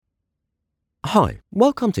Hi,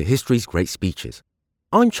 welcome to History's Great Speeches.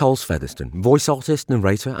 I'm Charles Featherstone, voice artist,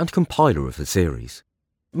 narrator and compiler of the series.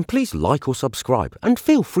 Please like or subscribe and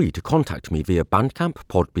feel free to contact me via Bandcamp,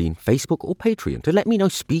 Podbean, Facebook or Patreon to let me know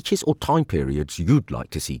speeches or time periods you'd like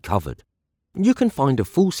to see covered. You can find a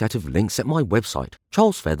full set of links at my website,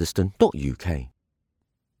 charlesfeatherstone.uk.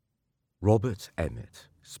 Robert Emmett,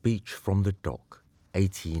 Speech from the Dock,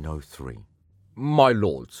 1803. My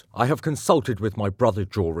lords, I have consulted with my brother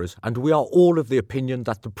jurors, and we are all of the opinion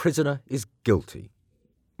that the prisoner is guilty.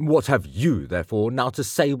 What have you, therefore, now to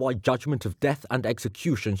say why judgment of death and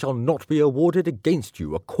execution shall not be awarded against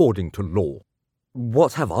you according to law?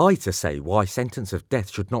 What have I to say why sentence of death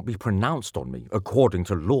should not be pronounced on me according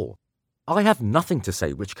to law? I have nothing to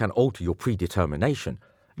say which can alter your predetermination,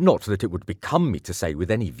 not that it would become me to say with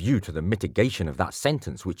any view to the mitigation of that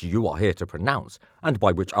sentence which you are here to pronounce, and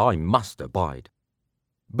by which I must abide.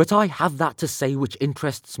 But I have that to say which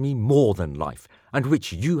interests me more than life, and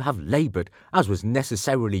which you have laboured, as was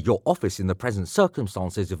necessarily your office in the present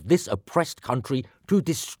circumstances of this oppressed country, to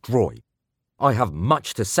destroy. I have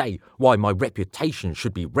much to say why my reputation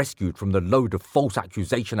should be rescued from the load of false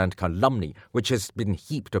accusation and calumny which has been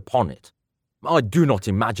heaped upon it. I do not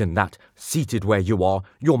imagine that, seated where you are,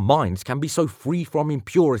 your minds can be so free from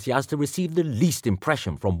impurity as to receive the least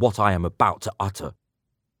impression from what I am about to utter.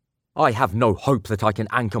 I have no hope that I can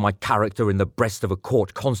anchor my character in the breast of a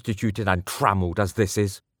court constituted and trammelled as this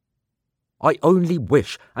is. I only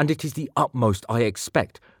wish, and it is the utmost I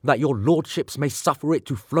expect, that your lordships may suffer it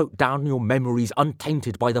to float down your memories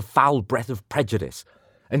untainted by the foul breath of prejudice,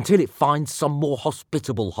 until it finds some more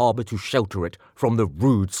hospitable harbour to shelter it from the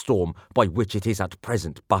rude storm by which it is at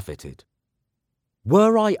present buffeted.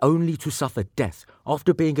 Were I only to suffer death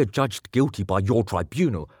after being adjudged guilty by your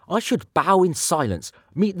tribunal, I should bow in silence,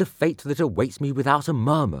 meet the fate that awaits me without a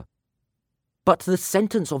murmur. But the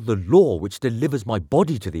sentence of the law which delivers my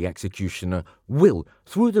body to the executioner will,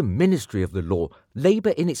 through the ministry of the law,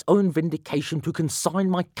 labour in its own vindication to consign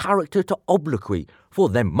my character to obloquy, for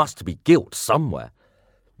there must be guilt somewhere.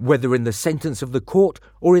 Whether in the sentence of the court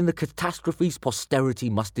or in the catastrophes posterity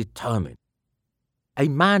must determine. A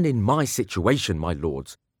man in my situation, my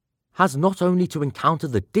lords, has not only to encounter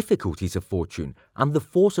the difficulties of fortune and the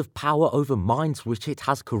force of power over minds which it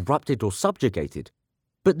has corrupted or subjugated,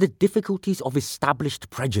 but the difficulties of established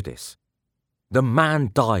prejudice. The man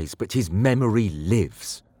dies, but his memory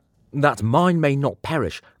lives. That mine may not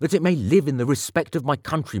perish, that it may live in the respect of my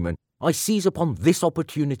countrymen, I seize upon this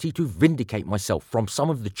opportunity to vindicate myself from some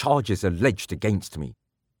of the charges alleged against me.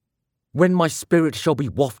 When my spirit shall be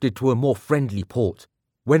wafted to a more friendly port,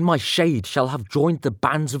 when my shade shall have joined the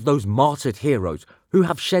bands of those martyred heroes who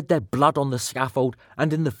have shed their blood on the scaffold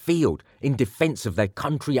and in the field in defence of their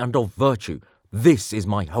country and of virtue, this is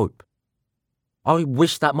my hope. I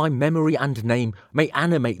wish that my memory and name may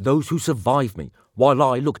animate those who survive me, while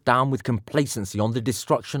I look down with complacency on the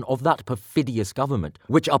destruction of that perfidious government,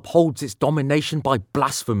 which upholds its domination by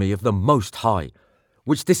blasphemy of the Most High,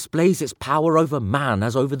 which displays its power over man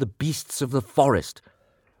as over the beasts of the forest,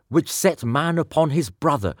 which set man upon his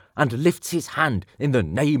brother and lifts his hand in the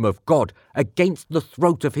name of God against the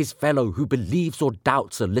throat of his fellow who believes or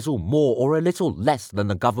doubts a little more or a little less than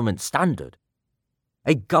the government standard.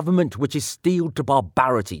 A government which is steeled to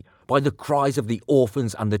barbarity by the cries of the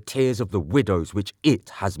orphans and the tears of the widows which it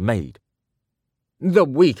has made. The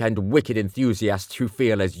weak and wicked enthusiasts who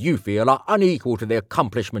feel as you feel are unequal to the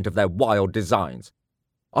accomplishment of their wild designs.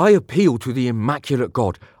 I appeal to the immaculate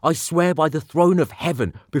God, I swear by the throne of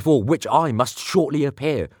heaven before which I must shortly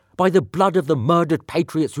appear, by the blood of the murdered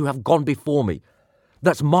patriots who have gone before me,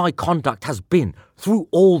 that my conduct has been, through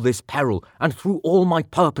all this peril and through all my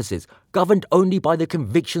purposes, governed only by the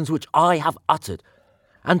convictions which I have uttered,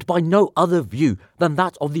 and by no other view than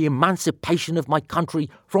that of the emancipation of my country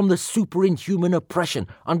from the superinhuman oppression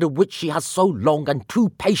under which she has so long and too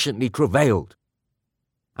patiently travailed.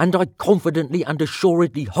 And I confidently and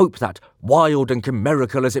assuredly hope that, wild and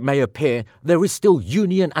chimerical as it may appear, there is still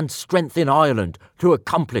union and strength in Ireland to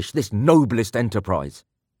accomplish this noblest enterprise.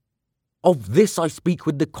 Of this I speak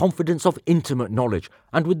with the confidence of intimate knowledge,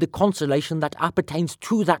 and with the consolation that appertains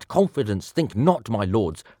to that confidence. Think not, my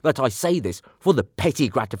lords, that I say this for the petty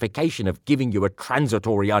gratification of giving you a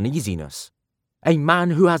transitory uneasiness. A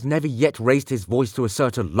man who has never yet raised his voice to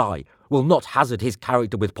assert a lie will not hazard his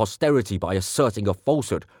character with posterity by asserting a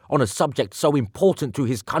falsehood on a subject so important to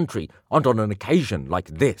his country and on an occasion like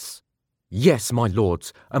this. Yes, my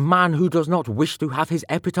lords, a man who does not wish to have his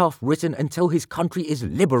epitaph written until his country is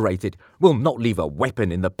liberated will not leave a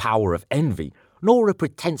weapon in the power of envy, nor a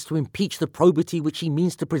pretence to impeach the probity which he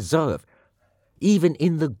means to preserve, even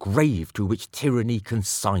in the grave to which tyranny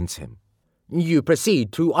consigns him. You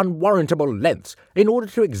proceed to unwarrantable lengths in order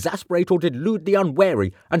to exasperate or delude the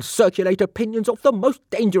unwary and circulate opinions of the most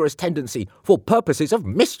dangerous tendency for purposes of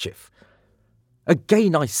mischief.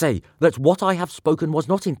 Again I say that what I have spoken was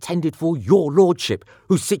not intended for your lordship,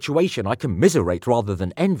 whose situation I commiserate rather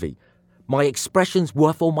than envy. My expressions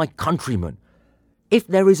were for my countrymen. If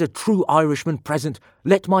there is a true Irishman present,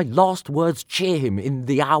 let my last words cheer him in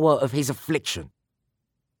the hour of his affliction.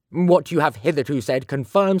 What you have hitherto said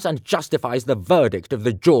confirms and justifies the verdict of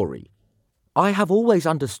the jury. I have always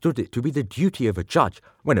understood it to be the duty of a judge,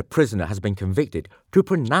 when a prisoner has been convicted, to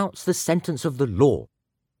pronounce the sentence of the law.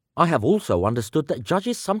 I have also understood that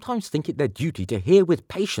judges sometimes think it their duty to hear with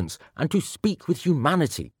patience and to speak with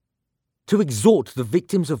humanity, to exhort the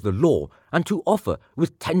victims of the law and to offer,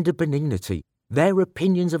 with tender benignity, their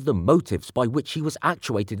opinions of the motives by which he was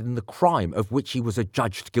actuated in the crime of which he was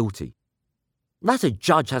adjudged guilty. That a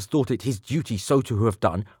judge has thought it his duty so to have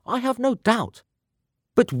done, I have no doubt.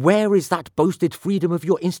 But where is that boasted freedom of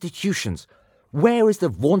your institutions? Where is the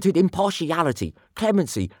vaunted impartiality,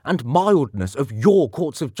 clemency, and mildness of your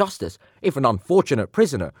courts of justice, if an unfortunate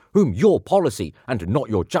prisoner, whom your policy, and not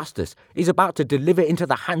your justice, is about to deliver into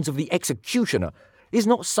the hands of the executioner, is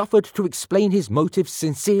not suffered to explain his motives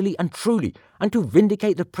sincerely and truly, and to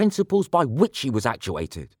vindicate the principles by which he was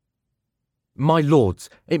actuated? My lords,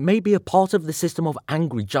 it may be a part of the system of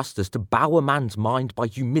angry justice to bow a man's mind by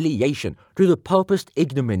humiliation to the purposed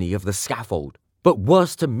ignominy of the scaffold. But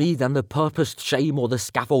worse to me than the purposed shame or the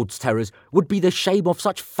scaffold's terrors would be the shame of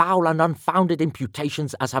such foul and unfounded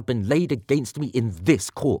imputations as have been laid against me in this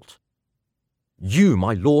court. You,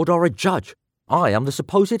 my lord, are a judge. I am the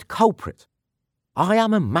supposed culprit. I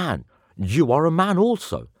am a man. You are a man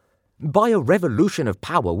also. By a revolution of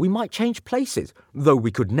power we might change places, though we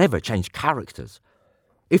could never change characters.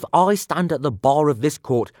 If I stand at the bar of this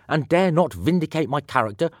court and dare not vindicate my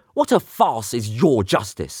character, what a farce is your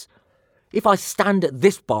justice! If I stand at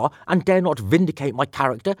this bar and dare not vindicate my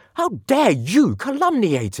character, how dare you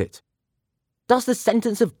calumniate it? Does the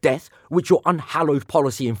sentence of death, which your unhallowed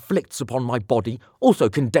policy inflicts upon my body, also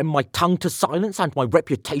condemn my tongue to silence and my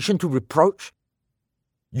reputation to reproach?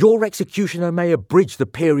 Your executioner may abridge the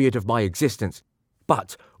period of my existence,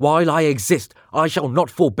 but while I exist, I shall not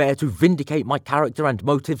forbear to vindicate my character and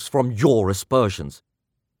motives from your aspersions.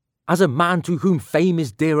 As a man to whom fame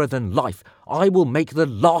is dearer than life, I will make the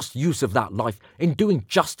last use of that life in doing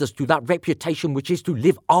justice to that reputation which is to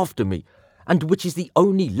live after me, and which is the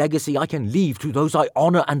only legacy I can leave to those I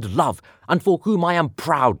honour and love, and for whom I am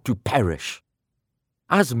proud to perish.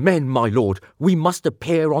 As men, my lord, we must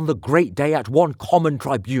appear on the great day at one common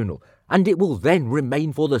tribunal, and it will then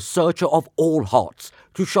remain for the searcher of all hearts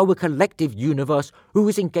to show a collective universe who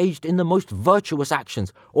is engaged in the most virtuous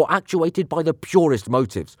actions or actuated by the purest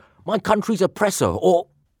motives, my country's oppressor or—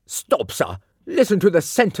 Stop, sir! Listen to the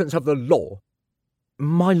sentence of the law!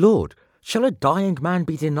 My lord, shall a dying man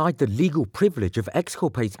be denied the legal privilege of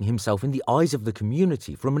exculpating himself in the eyes of the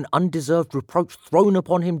community from an undeserved reproach thrown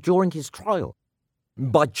upon him during his trial,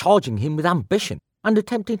 by charging him with ambition and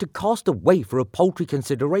attempting to cast away for a paltry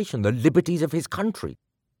consideration the liberties of his country?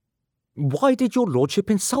 Why did your lordship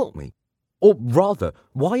insult me? Or rather,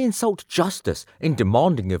 why insult justice in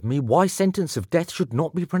demanding of me why sentence of death should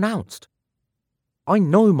not be pronounced? I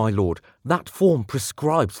know, my lord, that form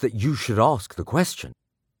prescribes that you should ask the question.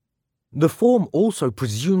 The form also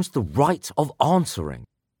presumes the right of answering.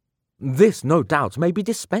 This, no doubt, may be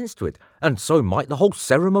dispensed with, and so might the whole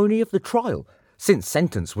ceremony of the trial, since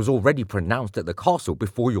sentence was already pronounced at the castle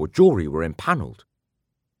before your jury were empannelled.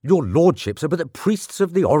 Your lordships are but the priests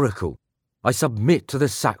of the oracle. I submit to the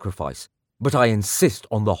sacrifice, but I insist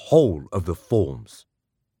on the whole of the forms.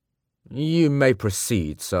 You may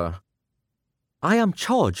proceed, sir. I am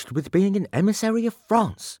charged with being an emissary of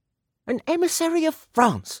France. An emissary of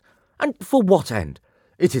France? And for what end?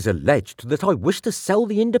 It is alleged that I wish to sell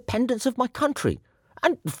the independence of my country.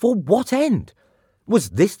 And for what end?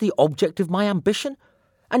 Was this the object of my ambition?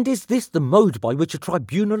 And is this the mode by which a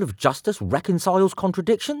tribunal of justice reconciles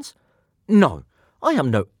contradictions? No, I am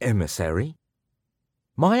no emissary.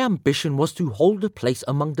 My ambition was to hold a place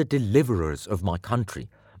among the deliverers of my country,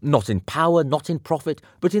 not in power, not in profit,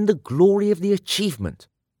 but in the glory of the achievement.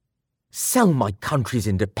 Sell my country's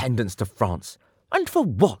independence to France. And for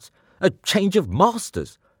what? A change of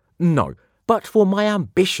masters? No, but for my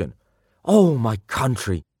ambition. Oh, my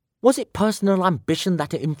country! Was it personal ambition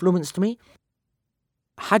that influenced me?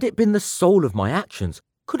 Had it been the soul of my actions,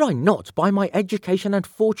 could I not, by my education and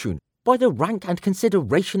fortune, by the rank and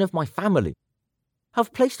consideration of my family,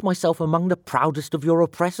 have placed myself among the proudest of your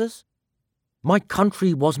oppressors? My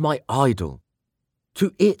country was my idol.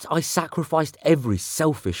 To it I sacrificed every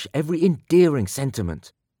selfish, every endearing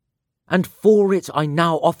sentiment. And for it I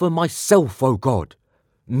now offer myself, O God.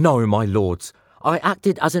 No, my lords, I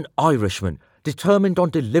acted as an Irishman, determined on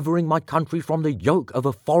delivering my country from the yoke of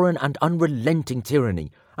a foreign and unrelenting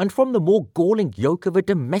tyranny, and from the more galling yoke of a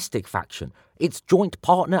domestic faction, its joint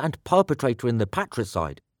partner and perpetrator in the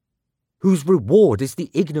patricide, whose reward is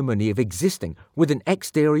the ignominy of existing with an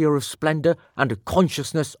exterior of splendour and a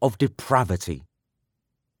consciousness of depravity.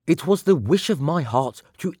 It was the wish of my heart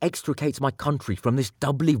to extricate my country from this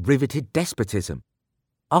doubly riveted despotism.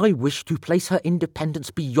 I wished to place her independence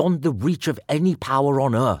beyond the reach of any power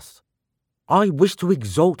on earth. I wished to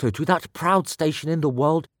exalt her to that proud station in the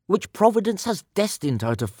world which Providence has destined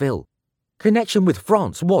her to fill. Connection with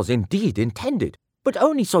France was indeed intended, but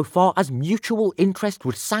only so far as mutual interest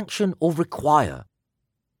would sanction or require.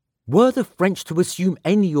 Were the French to assume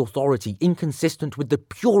any authority inconsistent with the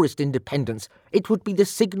purest independence, it would be the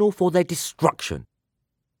signal for their destruction.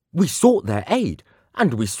 We sought their aid,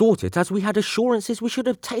 and we sought it as we had assurances we should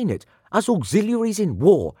obtain it, as auxiliaries in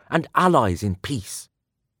war and allies in peace.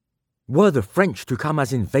 Were the French to come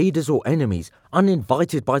as invaders or enemies,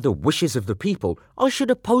 uninvited by the wishes of the people, I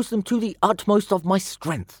should oppose them to the utmost of my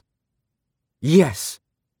strength. Yes,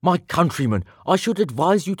 my countrymen, I should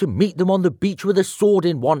advise you to meet them on the beach with a sword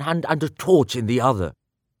in one hand and a torch in the other.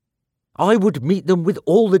 I would meet them with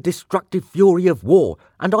all the destructive fury of war,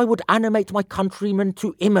 and I would animate my countrymen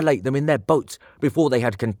to immolate them in their boats before they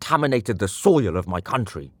had contaminated the soil of my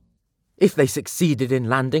country. If they succeeded in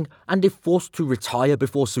landing, and if forced to retire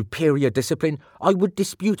before superior discipline, I would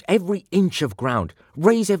dispute every inch of ground,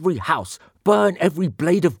 raze every house, burn every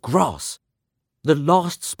blade of grass. The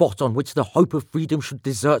last spot on which the hope of freedom should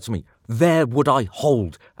desert me, there would I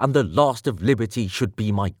hold, and the last of liberty should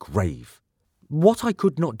be my grave. What I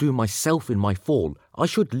could not do myself in my fall, I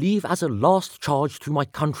should leave as a last charge to my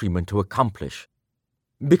countrymen to accomplish.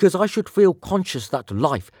 Because I should feel conscious that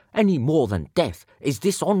life, any more than death, is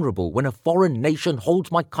dishonourable when a foreign nation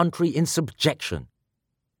holds my country in subjection.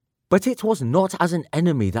 But it was not as an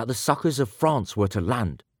enemy that the succours of France were to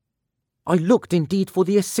land. I looked indeed for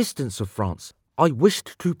the assistance of France. I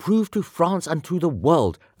wished to prove to France and to the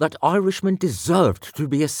world that Irishmen deserved to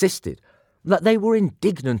be assisted, that they were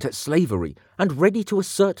indignant at slavery and ready to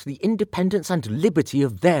assert the independence and liberty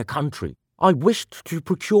of their country. I wished to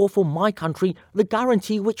procure for my country the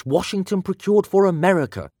guarantee which Washington procured for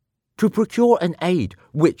America, to procure an aid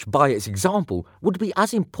which, by its example, would be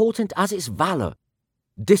as important as its valour,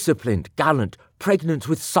 disciplined, gallant, pregnant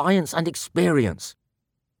with science and experience.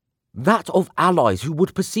 That of allies who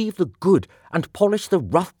would perceive the good and polish the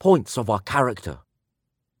rough points of our character.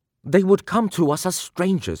 They would come to us as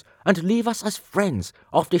strangers and leave us as friends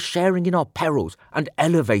after sharing in our perils and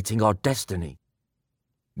elevating our destiny.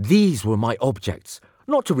 These were my objects,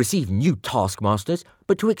 not to receive new taskmasters,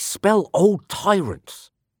 but to expel old tyrants.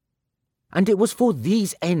 And it was for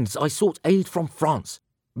these ends I sought aid from France,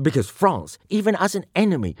 because France, even as an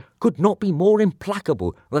enemy, could not be more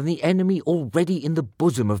implacable than the enemy already in the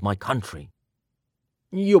bosom of my country.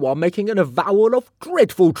 You are making an avowal of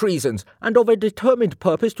dreadful treasons, and of a determined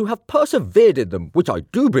purpose to have persevered in them, which I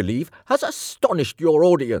do believe has astonished your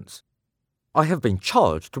audience. I have been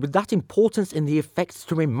charged with that importance in the effects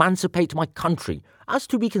to emancipate my country as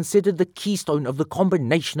to be considered the keystone of the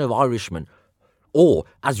combination of Irishmen, or,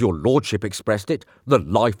 as your lordship expressed it, the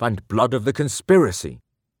life and blood of the conspiracy.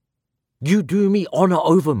 You do me honour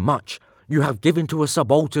overmuch. You have given to a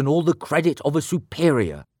subaltern all the credit of a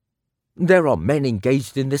superior. There are men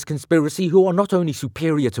engaged in this conspiracy who are not only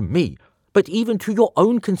superior to me, but even to your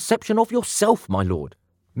own conception of yourself, my lord.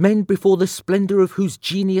 Men before the splendour of whose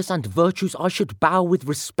genius and virtues I should bow with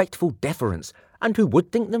respectful deference, and who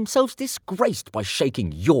would think themselves disgraced by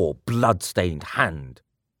shaking your blood-stained hand.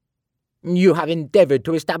 You have endeavoured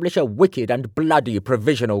to establish a wicked and bloody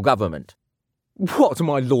provisional government. What,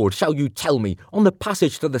 my lord, shall you tell me on the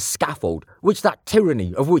passage to the scaffold, which that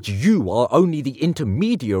tyranny of which you are only the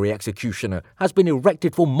intermediary executioner has been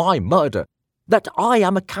erected for my murder, that I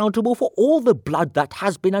am accountable for all the blood that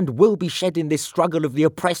has been and will be shed in this struggle of the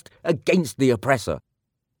oppressed against the oppressor?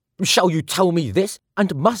 Shall you tell me this,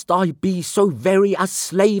 and must I be so very as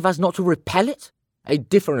slave as not to repel it? A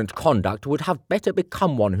different conduct would have better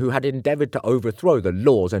become one who had endeavoured to overthrow the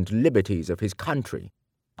laws and liberties of his country.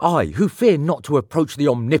 I, who fear not to approach the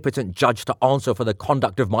omnipotent judge to answer for the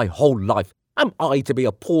conduct of my whole life, am I to be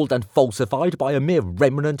appalled and falsified by a mere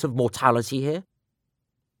remnant of mortality here?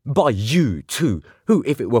 By you, too, who,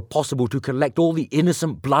 if it were possible to collect all the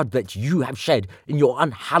innocent blood that you have shed in your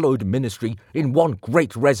unhallowed ministry in one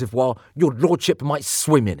great reservoir, your lordship might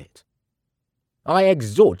swim in it. I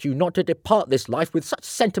exhort you not to depart this life with such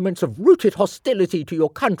sentiments of rooted hostility to your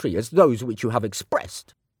country as those which you have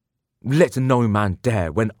expressed. Let no man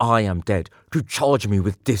dare, when I am dead, to charge me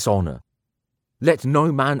with dishonour. Let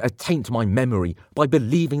no man attaint my memory by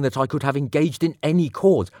believing that I could have engaged in any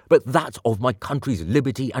cause but that of my country's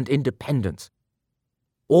liberty and independence,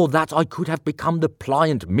 or that I could have become the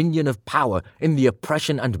pliant minion of power in the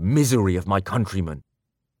oppression and misery of my countrymen.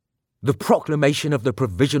 The proclamation of the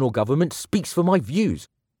provisional government speaks for my views.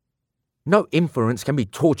 No inference can be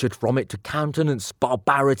tortured from it to countenance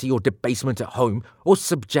barbarity or debasement at home, or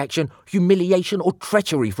subjection, humiliation, or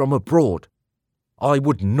treachery from abroad. I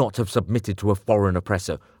would not have submitted to a foreign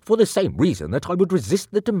oppressor for the same reason that I would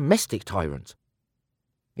resist the domestic tyrant.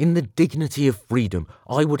 In the dignity of freedom,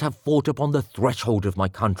 I would have fought upon the threshold of my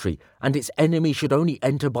country, and its enemy should only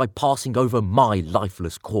enter by passing over my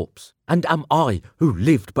lifeless corpse. And am I, who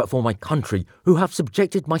lived but for my country, who have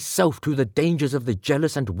subjected myself to the dangers of the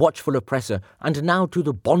jealous and watchful oppressor, and now to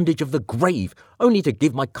the bondage of the grave, only to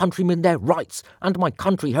give my countrymen their rights, and my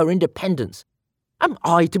country her independence? Am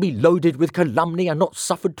I to be loaded with calumny and not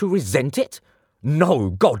suffered to resent it? No,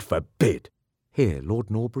 God forbid! Here Lord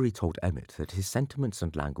Norbury told Emmett that his sentiments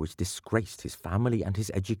and language disgraced his family and his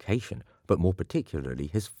education, but more particularly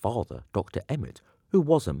his father, Dr. Emmett, who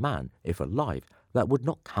was a man, if alive, that would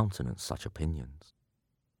not countenance such opinions.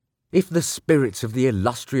 If the spirits of the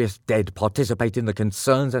illustrious dead participate in the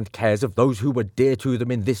concerns and cares of those who were dear to them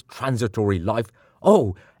in this transitory life,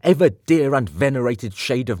 oh, ever dear and venerated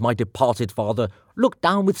shade of my departed father, look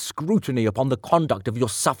down with scrutiny upon the conduct of your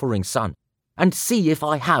suffering son, and see if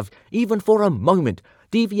I have, even for a moment,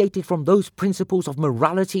 deviated from those principles of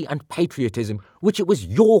morality and patriotism which it was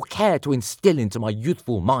your care to instill into my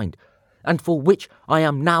youthful mind, and for which I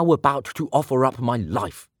am now about to offer up my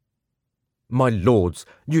life. My lords,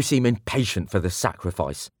 you seem impatient for the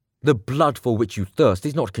sacrifice. The blood for which you thirst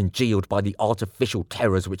is not congealed by the artificial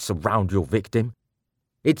terrors which surround your victim.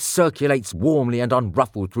 It circulates warmly and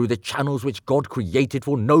unruffled through the channels which God created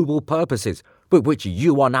for noble purposes, but which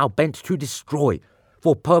you are now bent to destroy,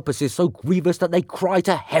 for purposes so grievous that they cry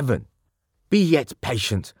to heaven. Be yet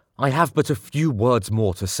patient. I have but a few words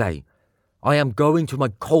more to say. I am going to my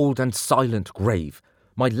cold and silent grave.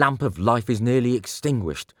 My lamp of life is nearly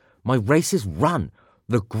extinguished. My race is run.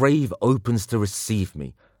 The grave opens to receive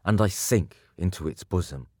me, and I sink into its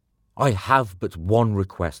bosom. I have but one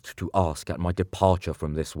request to ask at my departure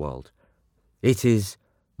from this world. It is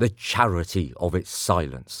the charity of its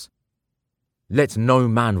silence. Let no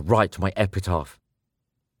man write my epitaph.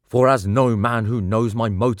 For as no man who knows my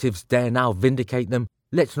motives dare now vindicate them,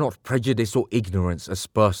 let not prejudice or ignorance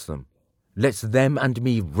asperse them. Let them and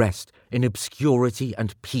me rest in obscurity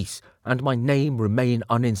and peace, and my name remain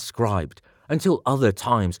uninscribed, until other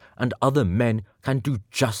times and other men can do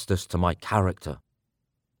justice to my character.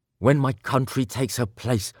 When my country takes her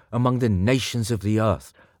place among the nations of the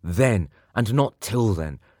earth, then, and not till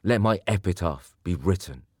then, let my epitaph be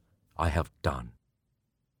written. I have done.